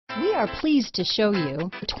We are pleased to show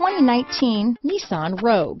you the 2019 Nissan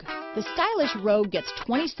Rogue. The stylish Rogue gets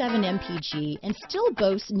 27 MPG and still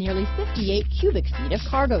boasts nearly 58 cubic feet of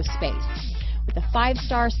cargo space. With a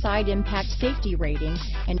 5-star side impact safety rating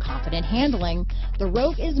and confident handling, the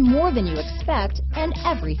Rogue is more than you expect and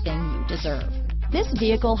everything you deserve. This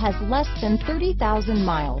vehicle has less than 30,000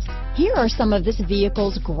 miles. Here are some of this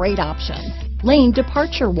vehicle's great options: lane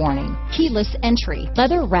departure warning, keyless entry,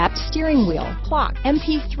 leather-wrapped steering wheel, clock,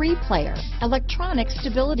 MP3 player, electronic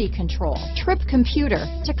stability control, trip computer,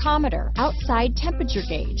 tachometer, outside temperature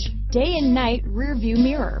gauge, day and night rear view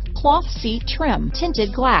mirror, cloth seat trim,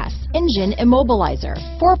 tinted glass, engine immobilizer,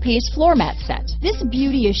 4-piece floor mat set. This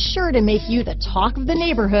beauty is sure to make you the talk of the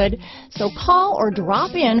neighborhood, so call or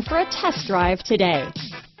drop in for a test drive today.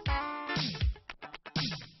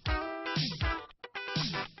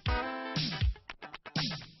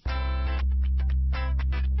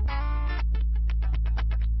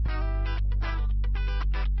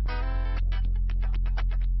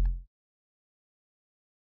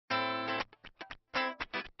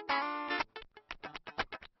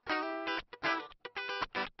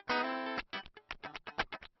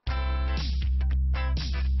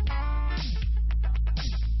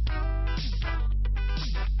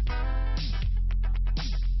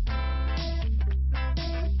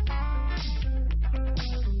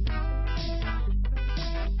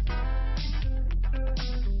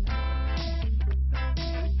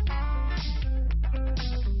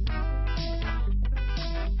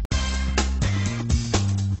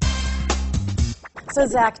 So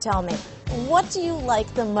Zach, tell me, what do you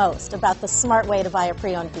like the most about the smart way to buy a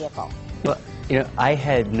pre-owned vehicle? Well, I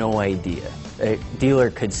had no idea a dealer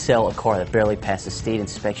could sell a car that barely passed the state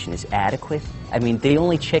inspection as adequate. I mean, they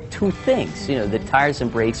only check 2 things. The tires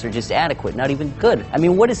and brakes are just adequate, not even good. I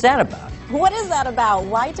mean, what is that about? What is that about?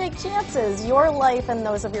 Why take chances? Your life and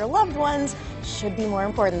those of your loved ones should be more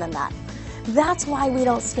important than that. That's why we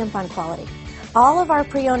don't skimp on quality. All of our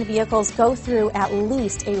pre-owned vehicles go through at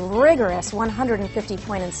least a rigorous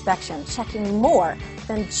 150-point inspection, checking more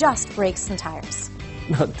than just brakes and tires.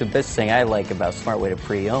 The best thing I like about Smart Way to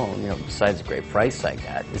Pre-Own, besides the great price I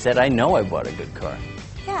got, is that I know I bought a good car.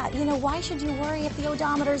 Yeah, why should you worry if the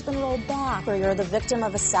odometer's been rolled back, or you're the victim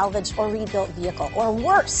of a salvaged or rebuilt vehicle, or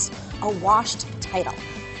worse, a washed title?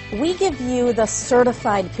 We give you the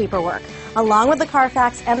certified paperwork, along with the Car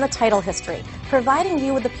Fax and the title history, providing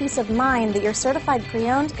you with the peace of mind that your certified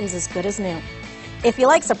pre-owned is as good as new. If you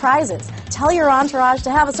like surprises, tell your entourage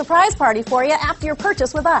to have a surprise party for you after your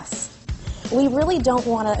purchase with us. We really don't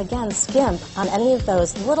want to, again, skimp on any of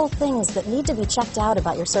those little things that need to be checked out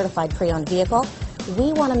about your certified pre-owned vehicle.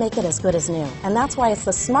 We want to make it as good as new, and that's why it's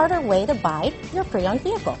the smarter way to buy your pre-owned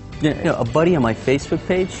vehicle. A buddy on my Facebook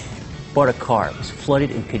page bought a car. It was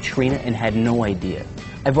flooded in Katrina and had no idea.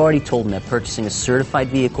 I've already told him that purchasing a certified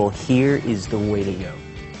vehicle here is the way to go.